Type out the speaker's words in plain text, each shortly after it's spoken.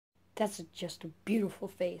That's just a beautiful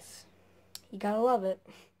face. You gotta love it.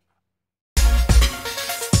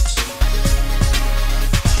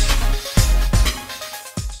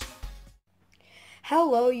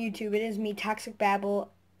 Hello YouTube, it is me, Toxic Babble,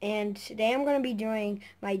 and today I'm going to be doing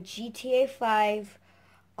my GTA 5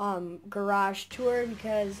 garage tour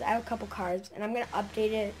because I have a couple cars and I'm going to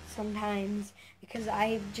update it sometimes because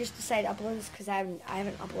I just decided to upload this because I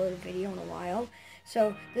haven't uploaded a video in a while.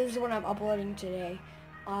 So this is what I'm uploading today.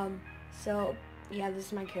 So yeah, this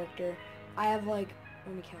is my character. I have let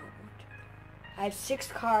me count. I have 6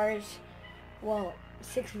 cars, well,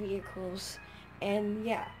 6 vehicles, and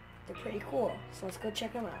yeah, they're pretty cool. So let's go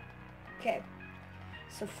check them out. Okay,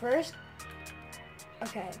 so first,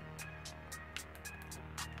 let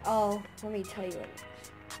me tell you what it is.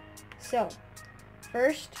 So,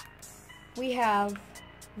 first, we have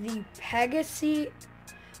the Pegassi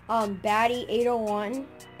Batty 801.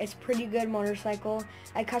 It's a pretty good motorcycle.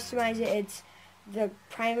 I customized it. It's the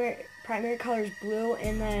primary color is blue,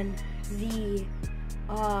 and then the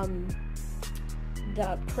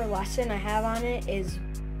pearlescent I have on it is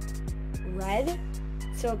red,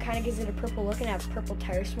 so it kind of gives it a purple look, and I have purple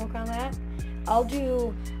tire smoke on that. I'll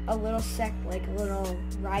do a little little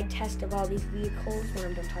ride test of all these vehicles when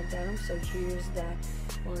I'm done talking about them. So here's the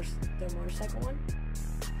motorcycle one.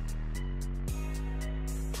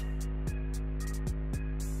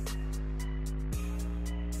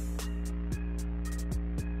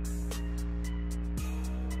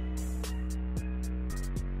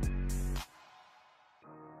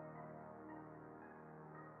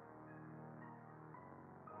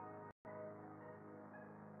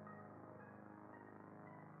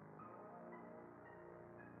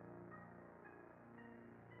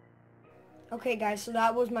 Okay guys, so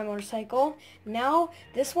that was my motorcycle. Now,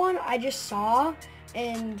 this one I just saw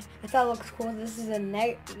and I thought it looks cool. This is a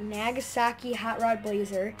Nagasaki Hot Rod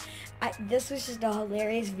Blazer. This was just a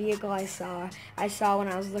hilarious vehicle I saw when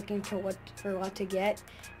I was looking for what to get.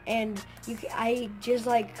 And I just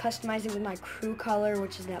customized it with my crew color,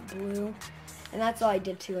 which is that blue. And that's all I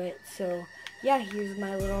did to it. So yeah, here's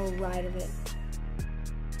my little ride of it.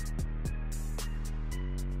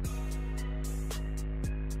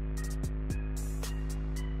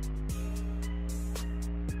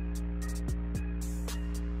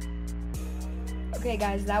 Okay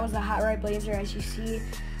guys, that was the Hot Rod Blazer. As you see,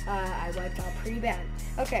 I wiped out pretty bad.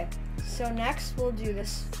 Okay, so next we'll do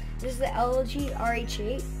this. This is the LG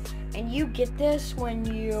RH8, and you get this when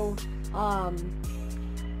you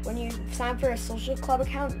sign up for a social club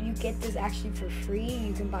account. You get this actually for free.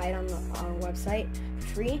 You can buy it on our website for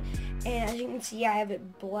free. And as you can see, I have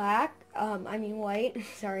it black. White.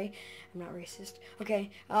 Sorry, I'm not racist. Okay,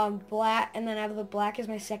 black, and then I have the black as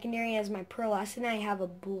my secondary. As my pearlescent, I have a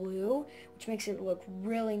blue, which makes it look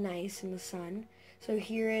really nice in the sun. So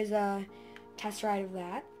here is a test ride of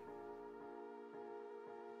that.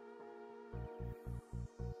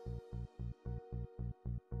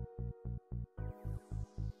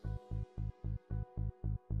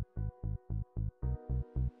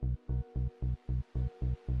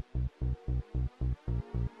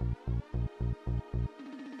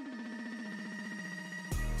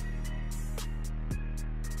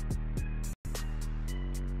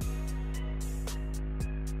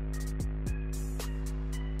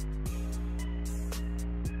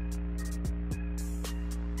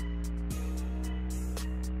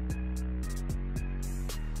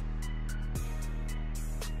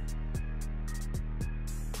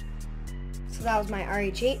 So that was my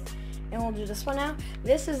RH8, and we'll do this one now.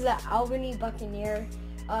 This is the Albany Buccaneer.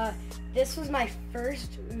 This was my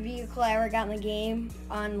first vehicle I ever got in the game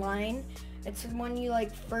online. It's when you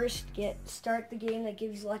first start the game that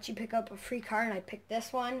lets you pick up a free car, and I picked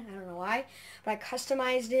this one. I don't know why, but I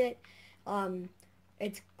customized it.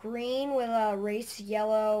 It's green with a race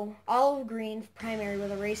yellow, olive green primary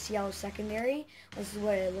with a race yellow secondary. This is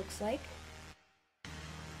what it looks like.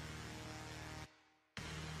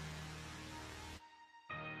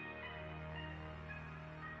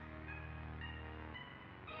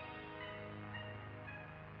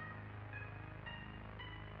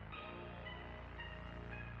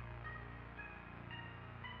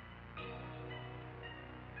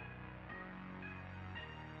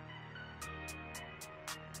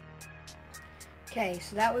 Okay,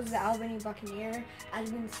 so that was the Albany Buccaneer.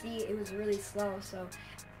 As you can see, it was really slow, so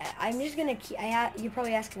I'm just gonna keep. You're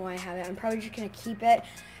probably asking why I have it. I'm probably just gonna keep it,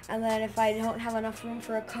 and then if I don't have enough room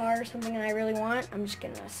for a car or something that I really want, I'm just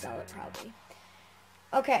gonna sell it probably.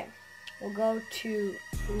 Okay, we'll go to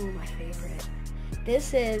my favorite.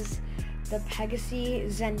 This is the Pegassi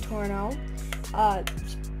Zentorno.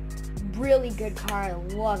 Really good car. I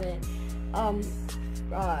love it.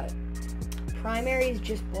 primary is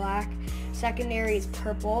just black, secondary is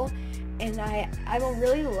purple, and I'm a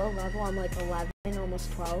really low level. I'm like 11,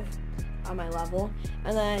 almost 12 on my level,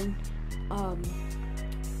 and then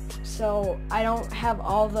so I don't have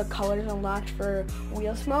all the colors unlocked for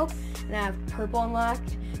wheel smoke, and I have purple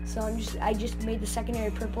unlocked. So I just made the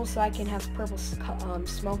secondary purple so I can have purple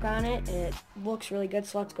smoke on it, and it looks really good.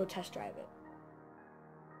 So let's go test drive it.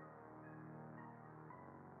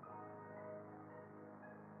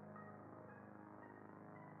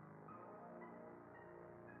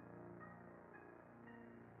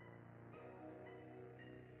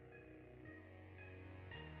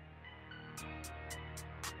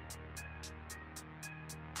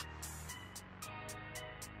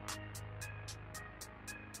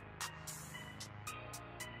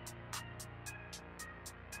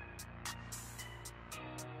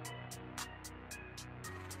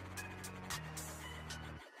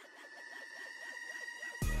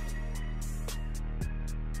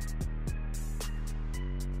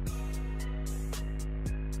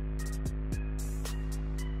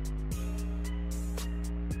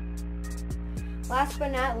 Last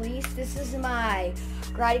but not least, this is my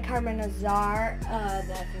Grotti Carbonazar, I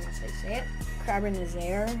think that's how you say it,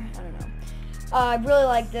 Carbonazar, I don't know. I really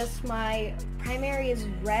like this. My primary is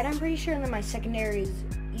red, I'm pretty sure, and then my secondary is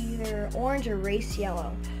either orange or race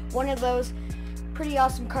yellow. One of those. Pretty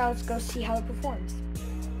awesome car. Let's go see how it performs.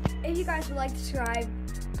 If you guys would like to subscribe,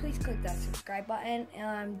 please click that subscribe button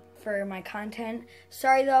for my content.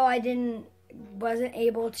 Sorry though, I wasn't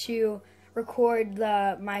able to record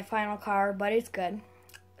my final car, but it's good.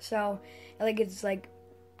 So I think it's like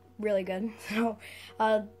really good. So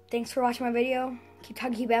thanks for watching my video. Keep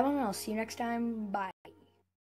talking, keep babbling, and I'll see you next time. Bye.